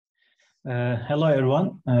Hello,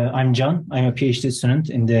 everyone. I'm Can. I'm a PhD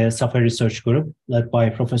student in the software research group led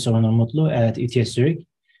by Professor Onur Mutlu at ETH Zurich.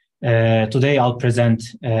 Today, I'll present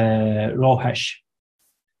RawHash.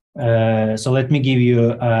 So let me give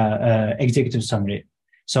you an executive summary.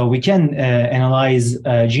 So we can analyze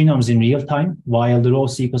genomes in real time while the raw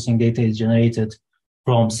sequencing data is generated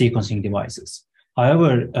from sequencing devices.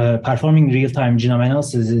 However, performing real-time genome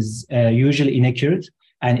analysis is usually inaccurate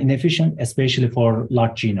and inefficient, especially for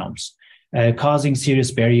large genomes, causing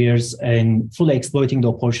serious barriers in fully exploiting the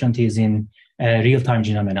opportunities in real-time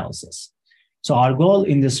genome analysis. So our goal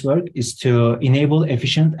in this work is to enable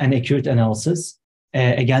efficient and accurate analysis,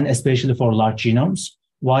 again, especially for large genomes,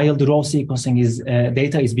 while the raw sequencing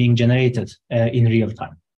data is being generated in real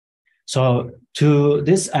time. So to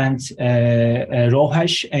this end,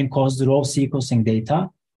 RawHash encodes the raw sequencing data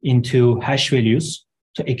into hash values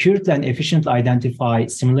to accurately and efficiently identify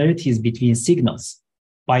similarities between signals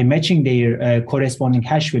by matching their corresponding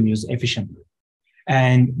hash values efficiently.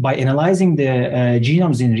 And by analyzing the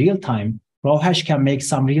genomes in real time, RawHash can make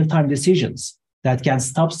some real-time decisions that can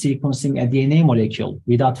stop sequencing a DNA molecule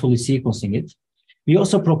without fully sequencing it. We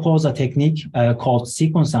also propose a technique called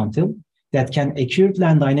sequence until that can accurately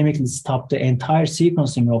and dynamically stop the entire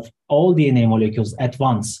sequencing of all DNA molecules at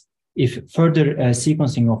once if further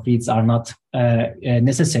sequencing of reads are not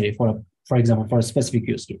necessary, for example, for a specific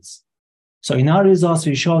use case. So in our results,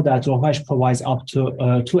 we show that RawHash provides up to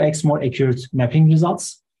 2x more accurate mapping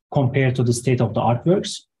results compared to the state-of-the-art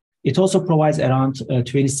works. It also provides around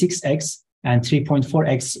 26x and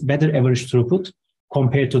 3.4x better average throughput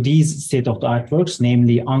compared to these state-of-the-art works,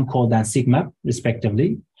 namely UNCODE and SIGMAP,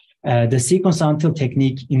 respectively. The sequence until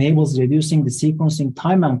technique enables reducing the sequencing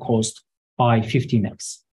time and cost by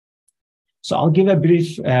 15x. So I'll give a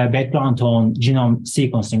brief background on genome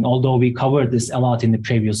sequencing, although we covered this a lot in the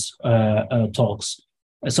previous talks.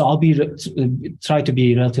 So I'll try to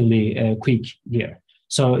be relatively quick here.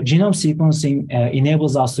 So genome sequencing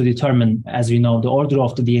enables us to determine, as we know, the order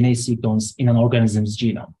of the DNA sequence in an organism's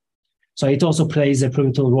genome. So it also plays a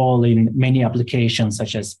pivotal role in many applications,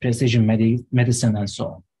 such as precision medicine and so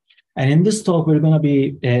on. And in this talk, we're going to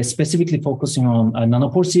be specifically focusing on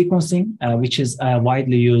nanopore sequencing, which is a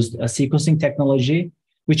widely used sequencing technology,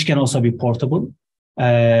 which can also be portable.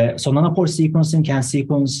 So nanopore sequencing can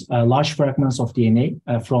sequence large fragments of DNA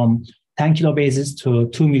from 10 kilobases to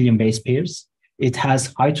 2 million base pairs. It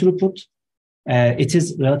has high throughput. It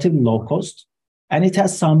is relatively low cost. And it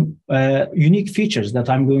has some unique features that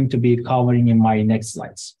I'm going to be covering in my next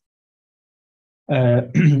slides.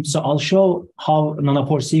 So I'll show how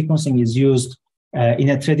nanopore sequencing is used in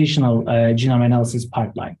a traditional genome analysis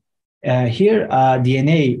pipeline. Here,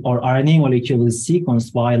 DNA or RNA molecule is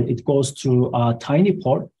sequenced while it goes through a tiny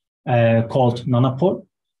pore called nanopore.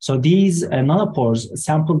 So these nanopores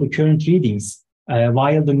sample the current readings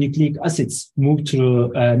while the nucleic acids move through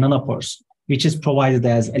nanopores, which is provided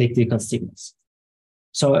as electrical signals.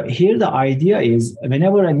 So here the idea is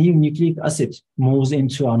whenever a new nucleic acid moves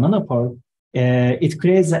into a nanopore, it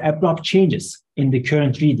creates abrupt changes in the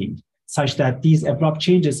current reading, such that these abrupt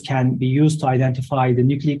changes can be used to identify the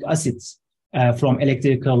nucleic acids from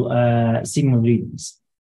electrical signal readings.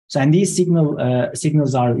 So, and these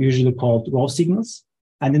signals are usually called raw signals.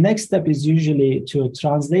 And the next step is usually to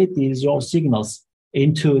translate these raw signals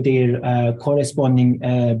into their corresponding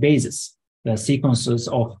bases, the sequences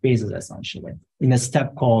of bases, essentially, in a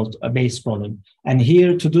step called base calling. And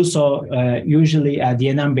here to do so, usually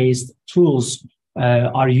DNN-based tools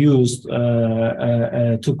are used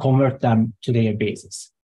to convert them to their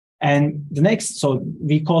bases. And the next, so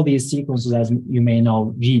we call these sequences, as you may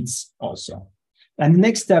know, reads also. And the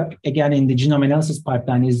next step, again, in the genome analysis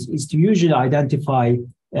pipeline is to usually identify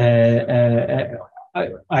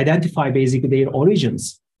basically their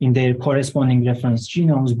origins in their corresponding reference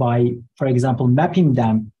genomes by, for example, mapping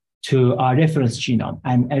them to a reference genome.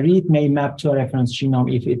 And a read may map to a reference genome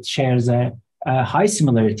if it shares a high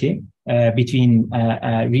similarity between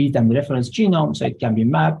a read and the reference genome, so it can be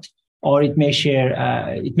mapped, or it may share,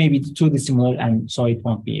 it may be too dissimilar, and so it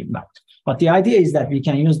won't be mapped. But the idea is that we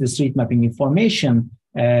can use this read mapping information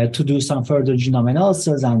to do some further genome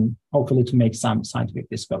analysis and hopefully to make some scientific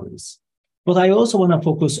discoveries. But I also want to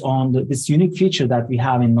focus on this unique feature that we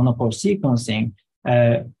have in nanopore sequencing.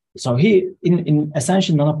 So here, in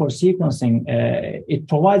essential nanopore sequencing, it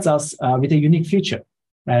provides us with a unique feature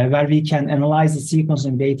where we can analyze the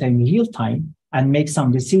sequencing data in real time and make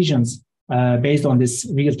some decisions based on this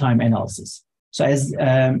real-time analysis. So as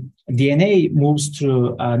DNA moves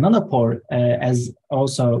through nanopore, as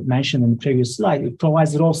also mentioned in the previous slide, it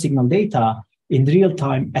provides raw signal data in real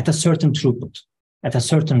time at a certain throughput, at a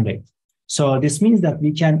certain rate. So this means that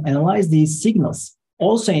we can analyze these signals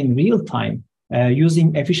also in real time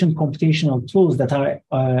using efficient computational tools that are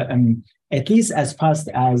at least as fast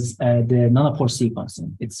as the nanopore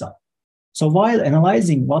sequencing itself. So while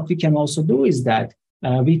analyzing, what we can also do is that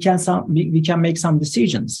we can make some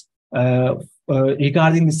decisions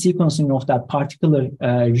regarding the sequencing of that particular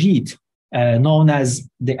read, known as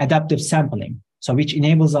the adaptive sampling. So which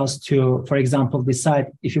enables us to, for example,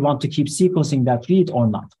 decide if you want to keep sequencing that read or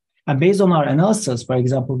not. And based on our analysis, for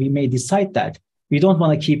example, we may decide that we don't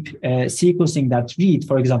want to keep sequencing that read.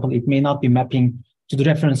 For example, it may not be mapping to the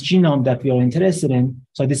reference genome that we are interested in.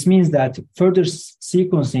 So this means that further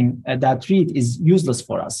sequencing that read is useless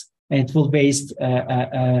for us. And it will waste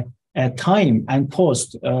time and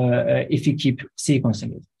cost if you keep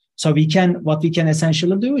sequencing it. So what we can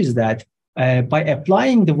essentially do is that by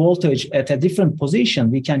applying the voltage at a different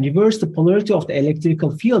position, we can reverse the polarity of the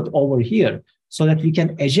electrical field over here so that we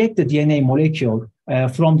can eject the DNA molecule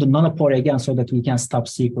from the nanopore again so that we can stop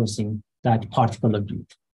sequencing that particular read.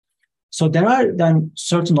 So there are then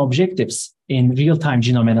certain objectives in real-time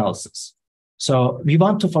genome analysis. So we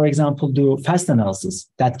want to, for example, do fast analysis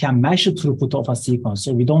that can match the throughput of a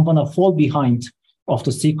sequencer. We don't want to fall behind of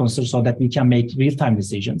the sequencer so that we can make real-time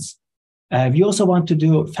decisions. We also want to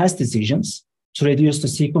do fast decisions to reduce the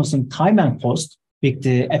sequencing time and cost with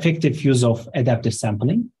the effective use of adaptive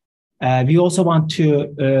sampling. We also want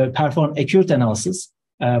to perform accurate analysis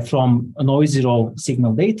from noisy raw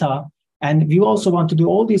signal data. And we also want to do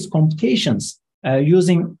all these computations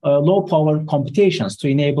using low power computations to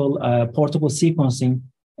enable portable sequencing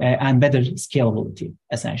and better scalability,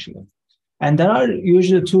 essentially. And there are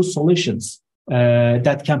usually two solutions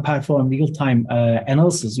that can perform real-time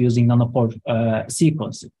analysis using nanopore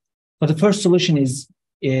sequencing. So the first solution is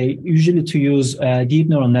usually to use deep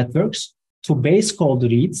neural networks to base call the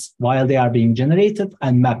reads while they are being generated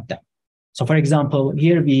and map them. So for example,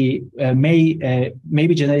 here we may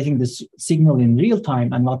be generating this signal in real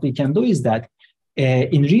time. And what we can do is that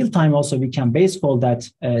in real time also we can base call that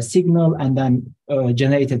signal and then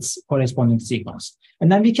generate its corresponding sequence.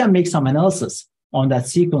 And then we can make some analysis on that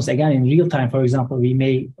sequence again in real time. For example, we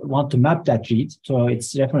may want to map that read to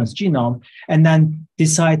its reference genome and then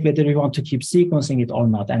decide whether we want to keep sequencing it or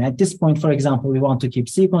not. And at this point, for example, we want to keep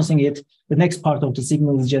sequencing it. The next part of the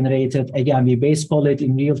signal is generated. Again, we base call it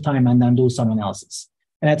in real time and then do some analysis.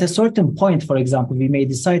 And at a certain point, for example, we may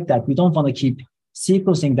decide that we don't want to keep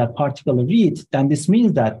sequencing that particular read. Then this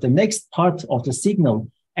means that the next part of the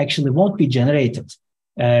signal actually won't be generated.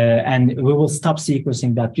 And we will stop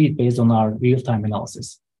sequencing that read based on our real-time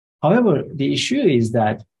analysis. However, the issue is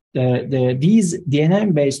that these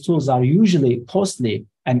DNA-based tools are usually costly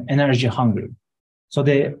and energy hungry. So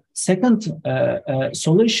the second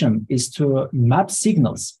solution is to map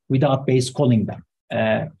signals without base calling them.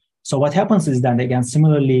 So what happens is that, again,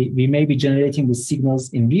 similarly, we may be generating the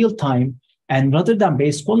signals in real time, and rather than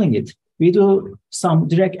base calling it, we do some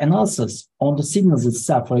direct analysis on the signals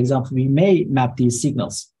itself. For example, we may map these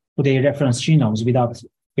signals to their reference genomes without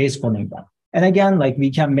base calling them. And again, like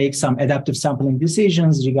we can make some adaptive sampling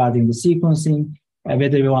decisions regarding the sequencing,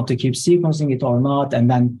 whether we want to keep sequencing it or not. And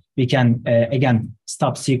then we can, again,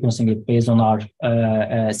 stop sequencing it based on our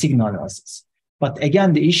signal analysis. But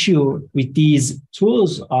again, the issue with these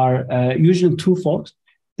tools are usually twofold.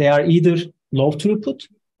 They are either low throughput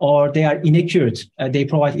or they are inaccurate. They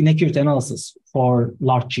provide inaccurate analysis for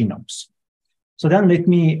large genomes. So then let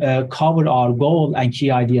me cover our goal and key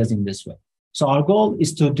ideas in this way. So our goal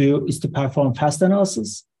is to perform fast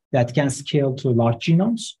analysis that can scale to large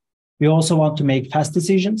genomes. We also want to make fast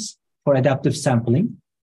decisions for adaptive sampling.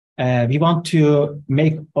 We want to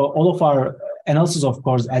make all of our analysis, of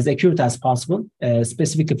course, as accurate as possible,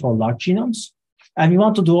 specifically for large genomes. And we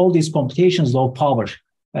want to do all these computations low power,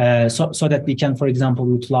 so that we can, for example,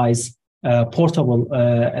 utilize portable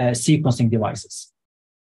sequencing devices.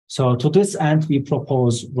 So to this end, we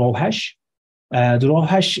propose RawHash. The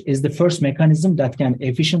RawHash is the first mechanism that can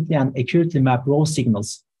efficiently and accurately map raw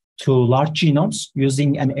signals to large genomes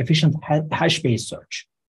using an efficient hash-based search.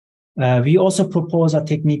 We also propose a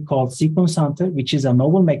technique called Sequence Hunter, which is a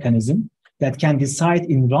novel mechanism that can decide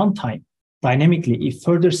in runtime dynamically if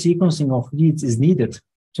further sequencing of reads is needed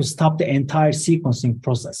to stop the entire sequencing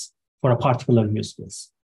process for a particular use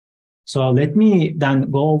case. So let me then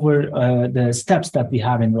go over the steps that we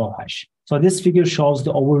have in RawHash. So this figure shows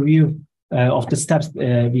the overview of the steps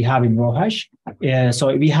we have in RawHash.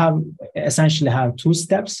 So we essentially have two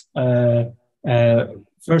steps.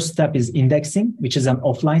 First step is indexing, which is an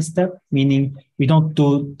offline step, meaning we don't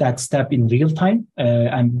do that step in real time,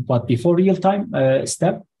 but before real time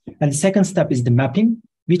step. And the second step is the mapping,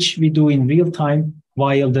 which we do in real time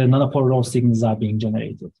while the nanopore raw signals are being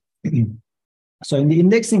generated. So in the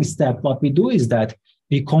indexing step, what we do is that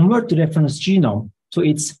we convert the reference genome to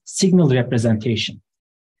its signal representation.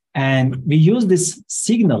 And we use this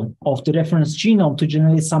signal of the reference genome to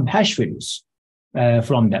generate some hash values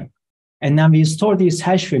from them. And then we store these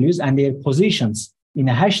hash values and their positions in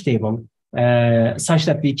a hash table such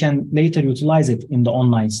that we can later utilize it in the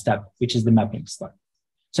online step, which is the mapping step.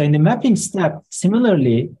 So in the mapping step,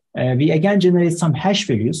 similarly, we again generate some hash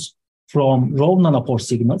values from raw nanopore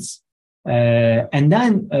signals. And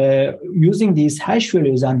then using these hash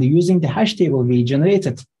values and using the hash table we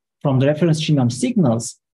generated from the reference genome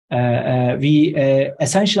signals, we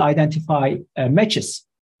essentially identify matches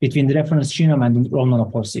between the reference genome and the raw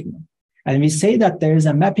nanopore signal. And we say that there is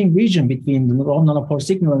a mapping region between the raw nanopore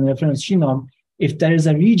signal and the reference genome if there is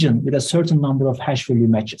a region with a certain number of hash value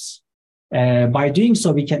matches. By doing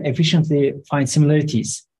so, we can efficiently find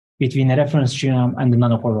similarities between the reference genome and the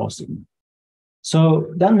nanopore raw signal.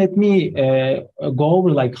 So then let me go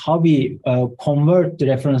over like how we convert the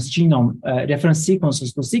reference genome, reference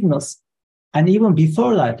sequences to signals. And even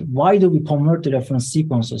before that, why do we convert the reference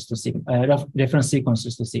sequences to signals?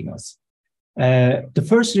 The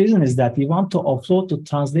first reason is that we want to offload the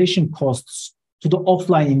translation costs to the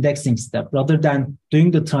offline indexing step rather than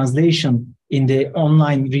doing the translation in the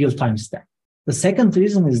online real-time step. The second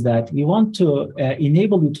reason is that we want to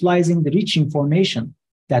enable utilizing the rich information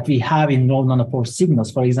that we have in raw nanopore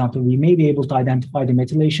signals. For example, we may be able to identify the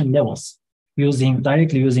methylation levels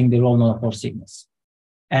directly using the raw nanopore signals.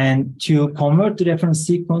 And to convert the reference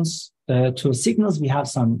sequence to signals, we have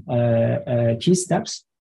some key steps.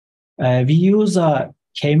 We use a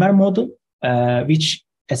K-mer model, which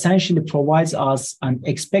essentially provides us an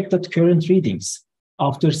expected current readings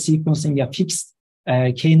after sequencing a fixed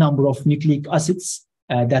K number of nucleic acids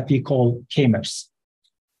that we call K-mers.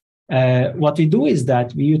 What we do is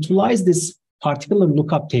that we utilize this particular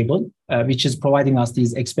lookup table, which is providing us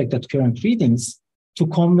these expected current readings, to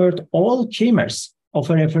convert all K-mers of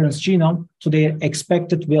a reference genome to their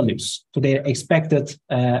expected values, to their expected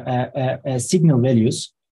signal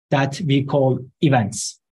values that we call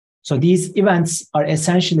events. So these events are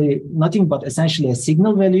essentially nothing but essentially a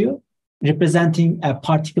signal value representing a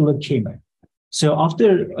particular K-mer. So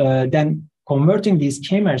after then converting these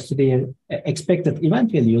K-mers to their expected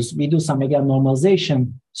event values, we do some again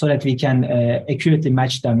normalization so that we can accurately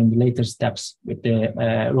match them in the later steps with the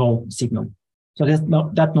raw signal. So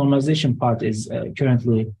that normalization part is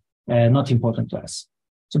currently not important to us.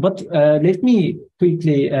 So, but let me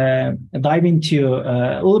quickly dive into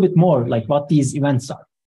a little bit more like what these events are.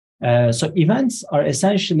 So events are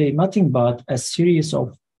essentially nothing but a series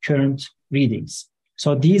of current readings.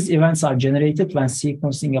 So these events are generated when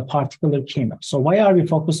sequencing a particular K-mer. So why are we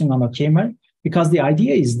focusing on a K-mer? Because the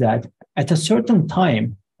idea is that at a certain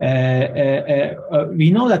time, we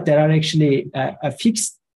know that there are actually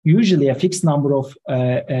usually a fixed number of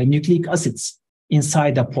nucleic acids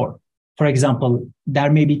inside a pore. For example,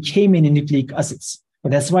 there may be K many nucleic acids,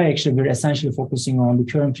 but that's why actually we're essentially focusing on the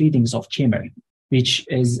current readings of K-mer, which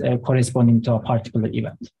is corresponding to a particular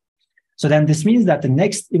event. So then this means that the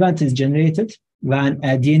next event is generated when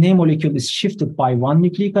a DNA molecule is shifted by one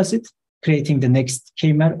nucleic acid, creating the next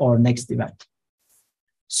K-mer or next event.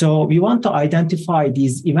 So we want to identify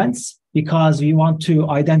these events because we want to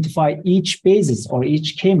identify each basis or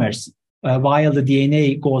each K-mers while the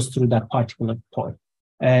DNA goes through that particular pore.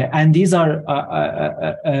 And these are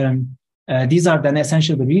then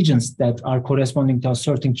essentially the regions that are corresponding to a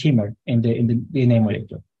certain K-mer in the DNA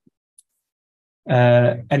molecule.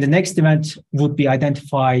 And the next event would be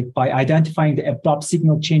identified by identifying the abrupt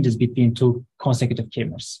signal changes between two consecutive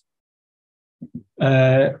K-mers.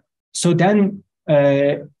 So then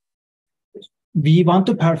we want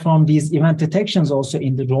to perform these event detections also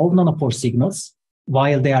in the raw nanopore signals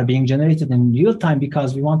while they are being generated in real time,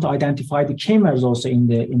 because we want to identify the K-mers also in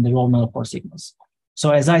the raw nanopore signals.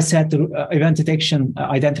 So as I said, the event detection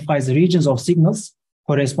identifies the regions of signals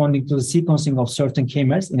corresponding to the sequencing of certain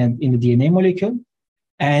K-mers in the DNA molecule.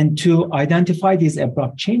 And to identify these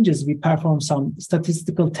abrupt changes, we perform some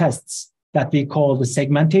statistical tests that we call the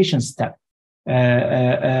segmentation step,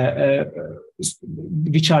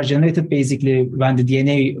 which are generated basically when the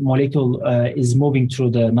DNA molecule is moving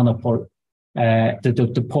through the nanopore,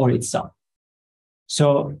 the pore itself.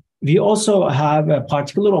 So we also have a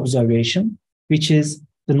particular observation, which is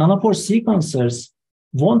the nanopore sequencers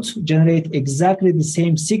won't generate exactly the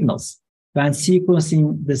same signals when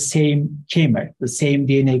sequencing the same K-mer, the same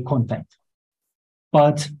DNA content.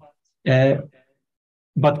 But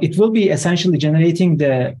it will be essentially generating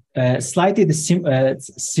the slightly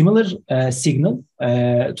similar signal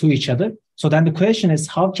to each other. So then the question is,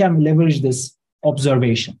 how can we leverage this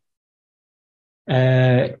observation?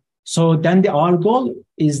 So then our goal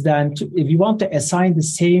is then if we want to assign the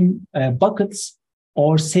same buckets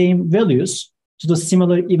or same values to the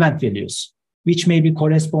similar event values, which may be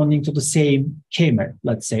corresponding to the same k-mer,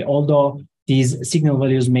 let's say, although these signal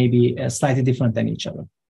values may be slightly different than each other.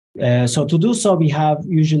 So to do so, we have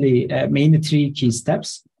usually mainly 3 key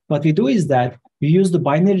steps. What we do is that we use the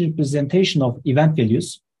binary representation of event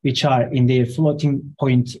values, which are in their floating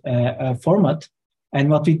point format. And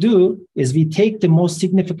what we do is we take the most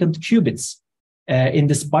significant qubits in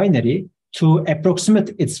this binary to approximate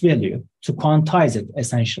its value, to quantize it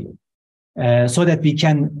essentially, so that we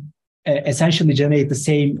can essentially generate the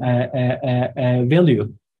same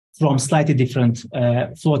value from slightly different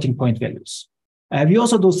floating point values. We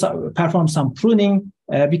also perform some pruning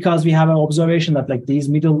because we have an observation that like these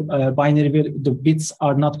middle binary the bits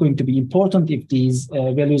are not going to be important if these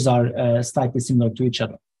values are slightly similar to each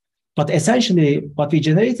other. But essentially, what we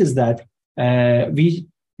generate is that we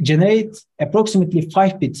generate approximately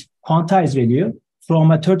 5-bit quantized value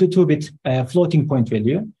from a 32-bit floating point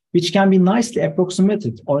value, which can be nicely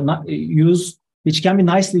approximated or not used, which can be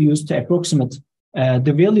nicely used to approximate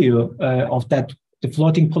the value of that the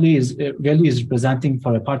floating point value is representing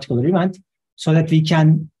for a particular event, so that we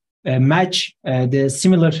can match the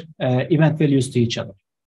similar event values to each other.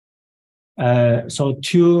 So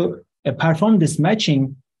to perform this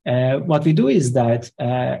matching, what we do is that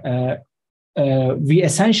we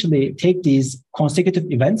essentially take these consecutive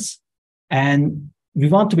events and we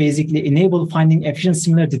want to basically enable finding efficient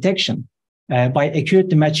similar detection by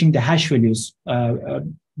accurately matching the hash values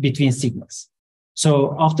between signals.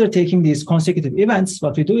 So after taking these consecutive events,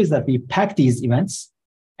 what we do is that we pack these events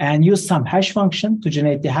and use some hash function to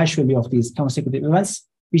generate the hash value of these consecutive events,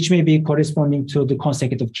 which may be corresponding to the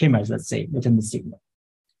consecutive k-mers, let's say, within the signal.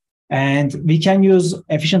 And we can use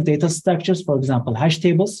efficient data structures, for example, hash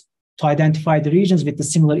tables, to identify the regions with the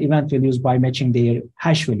similar event values by matching their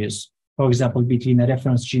hash values, for example, between a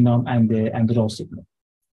reference genome and the raw signal.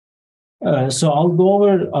 So I'll go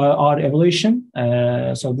over our evaluation.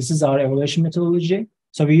 So this is our evaluation methodology.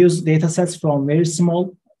 So we use data sets from very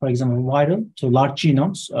small, for example, viral to large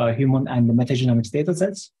genomes, human and metagenomics data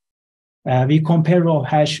sets. We compare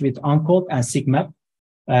RawHash with uncode and SIGMAP.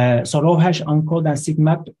 So RawHash, uncode, and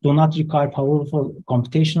SIGMAP do not require powerful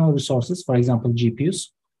computational resources, for example, GPUs,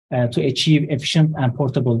 to achieve efficient and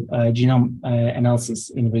portable genome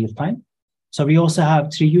analysis in real time. So we also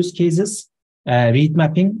have 3 use cases: read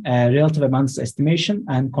mapping, relative abundance estimation,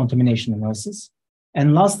 and contamination analysis.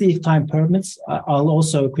 And lastly, if time permits, I'll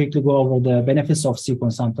also quickly go over the benefits of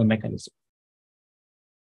sequence sample mechanism.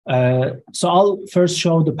 So I'll first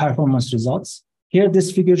show the performance results. Here,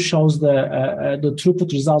 this figure shows the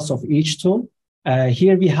throughput results of each tool.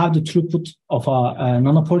 Here we have the throughput of a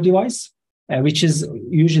Nanopore device, which is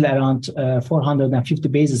usually around 450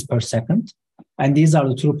 bases per second. And these are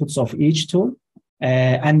the throughputs of each tool.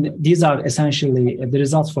 And these are essentially the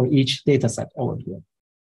results for each data set over here.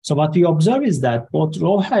 So what we observe is that both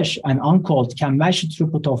RawHash and uncode can match the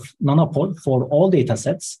throughput of Nanopore for all data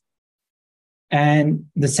sets. And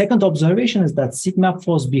the second observation is that SIGMAP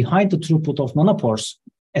falls behind the throughput of nanopores,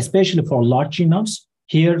 especially for large genomes.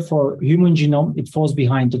 Here, for human genome, it falls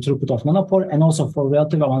behind the throughput of Nanopore, and also for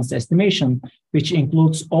relative abundance estimation, which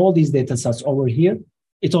includes all these data sets over here,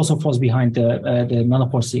 it also falls behind the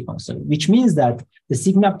Nanopore sequencer, which means that the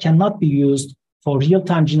SIGMAP cannot be used for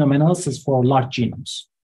real-time genome analysis for large genomes.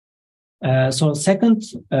 So second,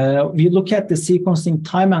 we look at the sequencing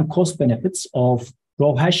time and cost benefits of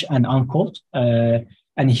RawHash and uncode.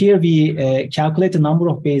 And here we calculate the number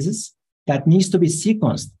of bases that needs to be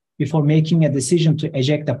sequenced before making a decision to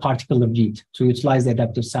eject a particular read to utilize the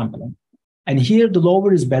adaptive sampling. And here the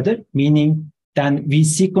lower is better, meaning then we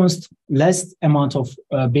sequenced less amount of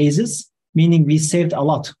bases, meaning we saved a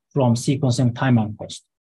lot from sequencing time and cost.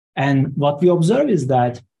 And what we observe is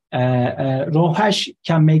that RawHash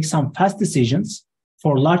can make some fast decisions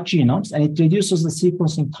for large genomes, and it reduces the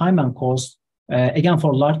sequencing time and cost, again,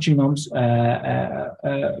 for large genomes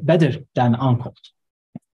better than uncode.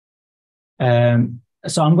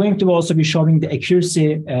 So I'm going to also be showing the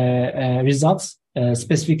accuracy results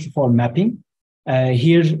specifically for mapping.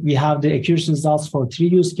 Here we have the accuracy results for 3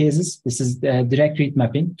 use cases. This is the direct read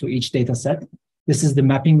mapping to each data set. This is the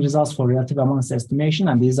mapping results for relative abundance estimation,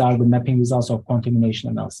 and these are the mapping results of contamination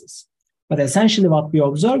analysis. But essentially what we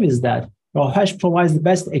observe is that RawHash provides the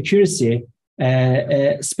best accuracy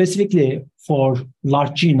specifically for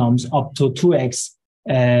large genomes up to 2x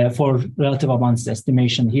for relative abundance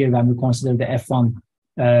estimation here when we consider the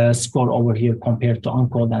F1 score over here compared to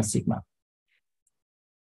uncode and SIGMAP.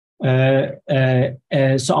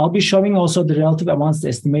 So I'll be showing also the relative advanced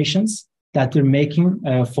estimations that we're making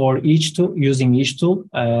for each tool, using each tool.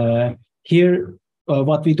 Here,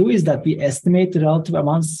 what we do is that we estimate the relative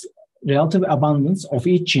abundance of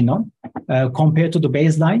each genome compared to the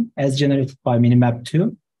baseline as generated by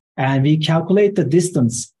Minimap2. And we calculate the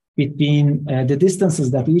distance between the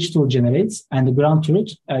distances that each tool generates and the ground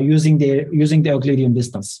truth using the Euclidean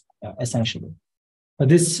distance, essentially.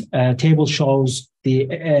 This table shows the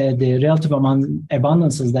relative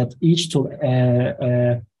abundances that each tool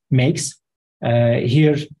makes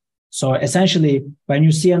here. So essentially, when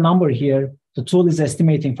you see a number here, the tool is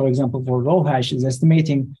estimating, for example, for RawHash is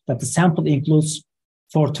estimating that the sample includes,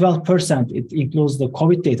 for 12%, it includes the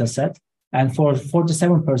COVID data set, and for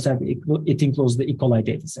 47%, it includes the E. coli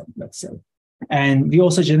data set, let's say. And we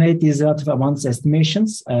also generate these relative abundance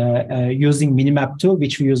estimations using Minimap2,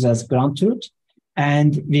 which we use as ground truth.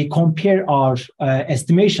 And we compare our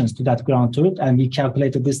estimations to that ground truth, and we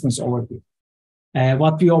calculate the distance over here.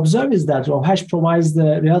 What we observe is that RawHash provides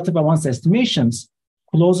the relative abundance estimations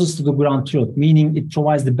closest to the ground truth, meaning it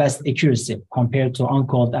provides the best accuracy compared to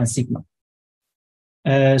uncoded and Sigma.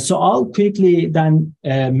 So I'll quickly then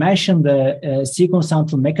mention the sequence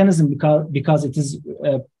sample mechanism because it is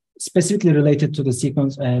specifically related to the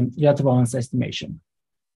sequence relative abundance estimation.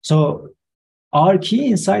 So our key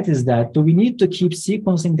insight is that do we need to keep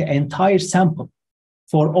sequencing the entire sample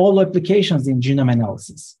for all applications in genome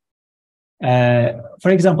analysis? For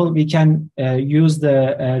example, we can use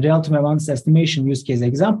the relative abundance estimation use case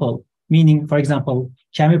example, meaning, for example,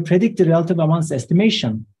 can we predict the relative abundance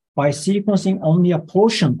estimation by sequencing only a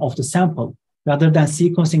portion of the sample rather than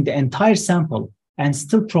sequencing the entire sample and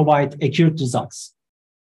still provide accurate results?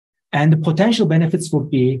 And the potential benefits would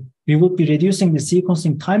be, we would be reducing the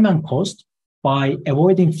sequencing time and cost by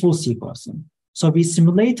avoiding full sequencing. So we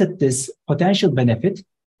simulated this potential benefit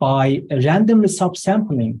by randomly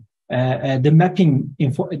subsampling the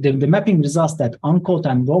mapping results that uncoded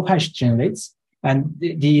and RawHash generates, and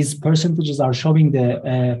these percentages are showing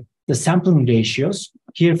the sampling ratios.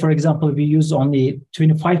 Here, for example, we use only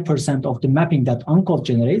 25% of the mapping that uncoded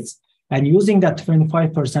generates, and using that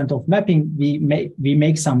 25% of mapping, we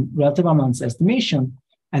make some relative abundance estimation,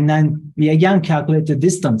 and then we again calculate the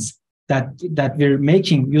distance that we're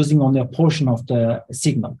making using only a portion of the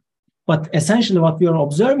signal. But essentially, what we are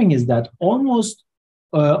observing is that almost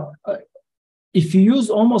if you use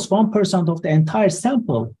almost 1% of the entire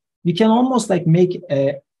sample, we can almost like make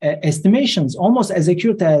estimations almost as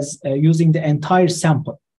accurate as using the entire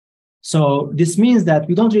sample. So this means that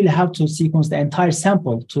we don't really have to sequence the entire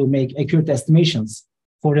sample to make accurate estimations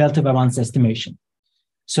for relative abundance estimation.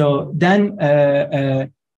 So then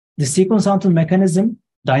the sequence sample mechanism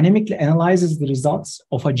dynamically analyzes the results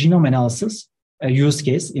of a genome analysis use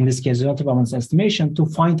case, in this case, relative abundance estimation, to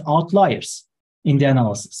find outliers in the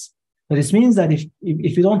analysis. But this means that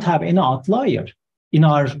if you don't have any outlier in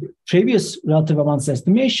our previous relative abundance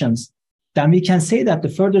estimations, then we can say that the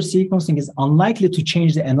further sequencing is unlikely to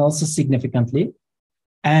change the analysis significantly.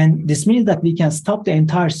 And this means that we can stop the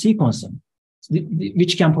entire sequencing,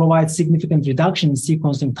 which can provide significant reduction in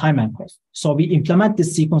sequencing time and cost. So we implement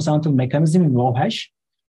this sequence sample mechanism in RawHash.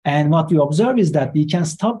 And what we observe is that we can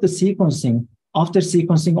stop the sequencing after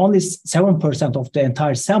sequencing only 7% of the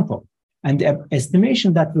entire sample. And the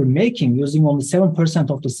estimation that we're making using only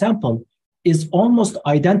 7% of the sample is almost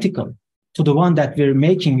identical to the one that we're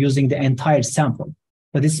making using the entire sample.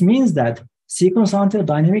 But this means that sequence sample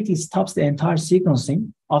dynamically stops the entire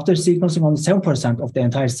sequencing after sequencing only 7% of the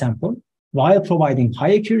entire sample, while providing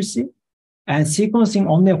high accuracy, and sequencing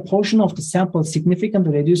only a portion of the sample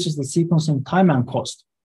significantly reduces the sequencing time and cost.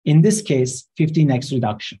 In this case, 15x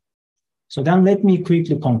reduction. So then let me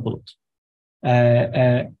quickly conclude.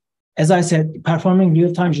 As I said, performing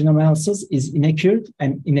real-time genome analysis is inaccurate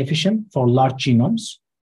and inefficient for large genomes.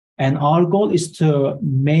 And our goal is to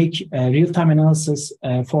make real-time analysis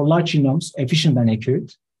for large genomes efficient and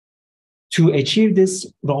accurate. To achieve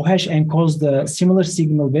this, RawHash encodes the similar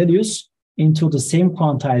signal values into the same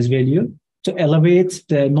quantized value to elevate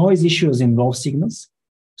the noise issues in raw signals.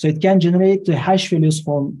 So it can generate the hash values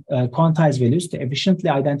from quantized values to efficiently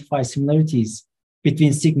identify similarities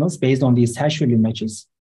between signals based on these hash value matches.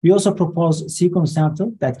 We also propose sequence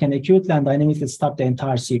sample that can accurately and dynamically stop the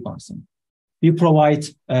entire sequencing. We provide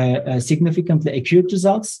significantly accurate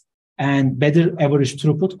results and better average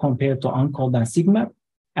throughput compared to uncoded and Sigma.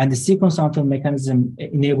 And the sequence sample mechanism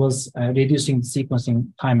enables reducing sequencing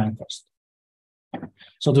time and cost.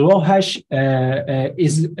 So the RawHash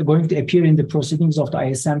is going to appear in the proceedings of the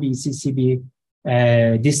ISMB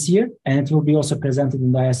this year, and it will be also presented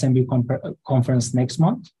in the ISMB conference next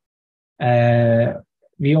month.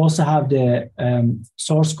 we also have the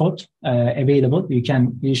source code available. You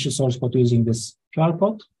can use the source code using this QR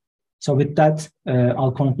code. So with that,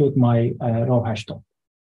 I'll conclude my RawHash talk.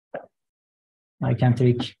 I can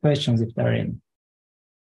take questions if there are any.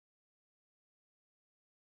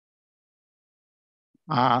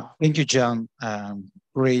 Thank you, John.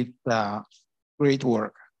 Great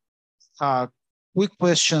work. Quick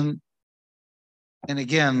question. And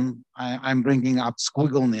again, I'm bringing up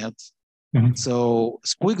SquiggleNet. Mm-hmm. So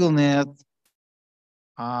SquiggleNet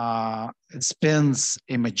it spends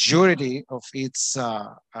a majority of its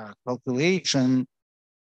calculation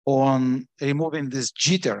on removing this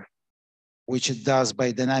jitter, which it does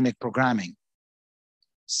by dynamic programming.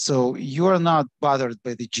 So you are not bothered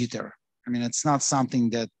by the jitter. I mean, it's not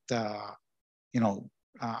something that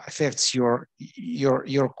affects your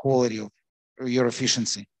quality or your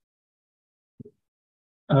efficiency.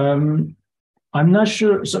 I'm not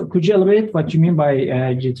sure. So could you elaborate what you mean by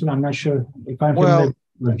jitter? I'm not sure if I'm familiar.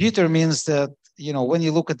 Well, jitter means that, when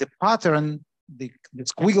you look at the pattern, the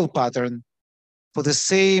squiggle pattern, for the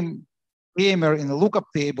same KMR in the lookup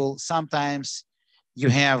table, sometimes you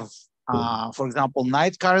have, for example,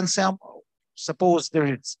 night current sample. Suppose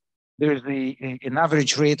there's an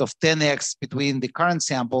average rate of 10x between the current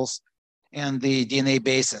samples and the DNA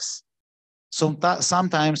bases. So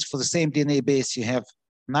sometimes for the same DNA base, you have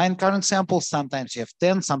 9 current samples, sometimes you have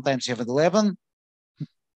 10, sometimes you have 11.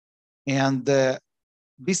 And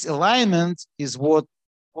this alignment is what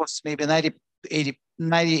was maybe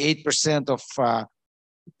 98% of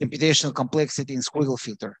computational complexity in squiggle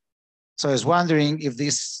filter. So I was wondering if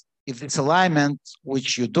this alignment,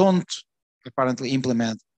 which you don't apparently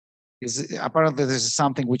implement, is apparently this is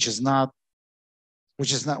something which is not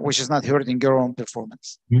hurting your own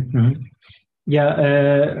performance. Mm-hmm.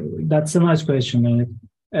 Yeah, that's a nice question.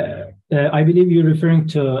 I believe you're referring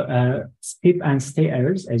to skip and stay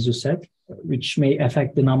errors, as you said, which may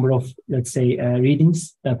affect the number of, let's say,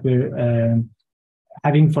 readings that we're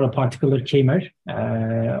having for a particular KMR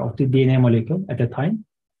of the DNA molecule at the time.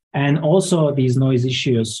 And also these noise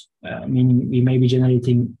issues, meaning we may be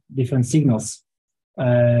generating different signals,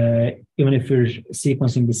 even if we're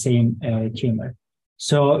sequencing the same KMR.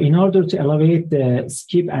 So in order to elevate the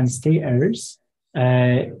skip and stay errors,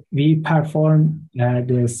 we perform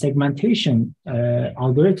the segmentation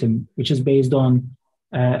algorithm, which is based on,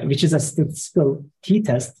 which is a statistical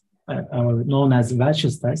t-test, or known as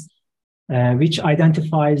Welch's test, which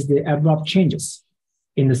identifies the abrupt changes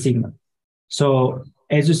in the signal. So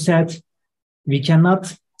as you said, we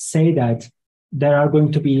cannot say that there are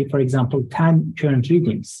going to be, for example, 10 current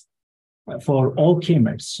readings for all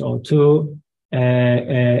KMRs. So to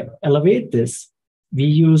elevate this, we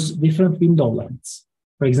use different window lengths.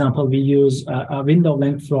 For example, we use a window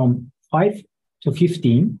length from 5 to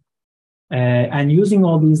 15. And using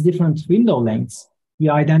all these different window lengths, we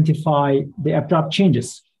identify the abrupt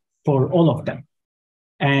changes for all of them.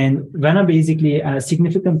 And when basically a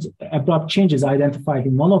significant abrupt change is identified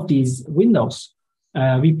in one of these windows,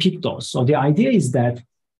 we pick those. So the idea is that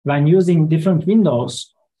when using different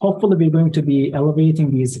windows, hopefully we're going to be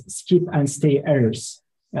elevating these skip and stay errors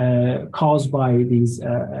caused by these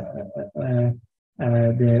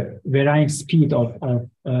the varying speed of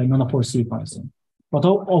nanopore sequencing. But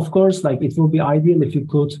of course, like, it will be ideal if you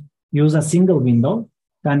could use a single window.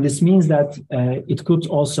 Then this means that it could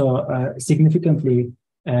also significantly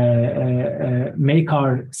make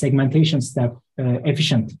our segmentation step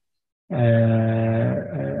efficient,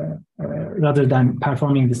 rather than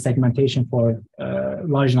performing the segmentation for a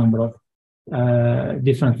large number of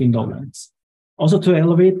different window lengths. Also, to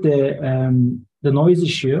elevate the noise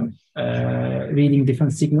issue, reading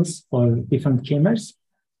different signals for different KMRs,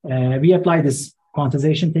 we apply this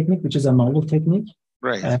quantization technique, which is a novel technique,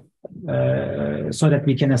 right? So that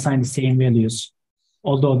we can assign the same values,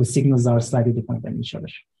 although the signals are slightly different than each other.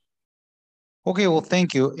 Okay, well,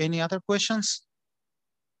 thank you. Any other questions?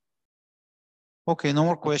 Okay, no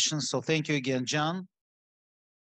more questions. So thank you again, John.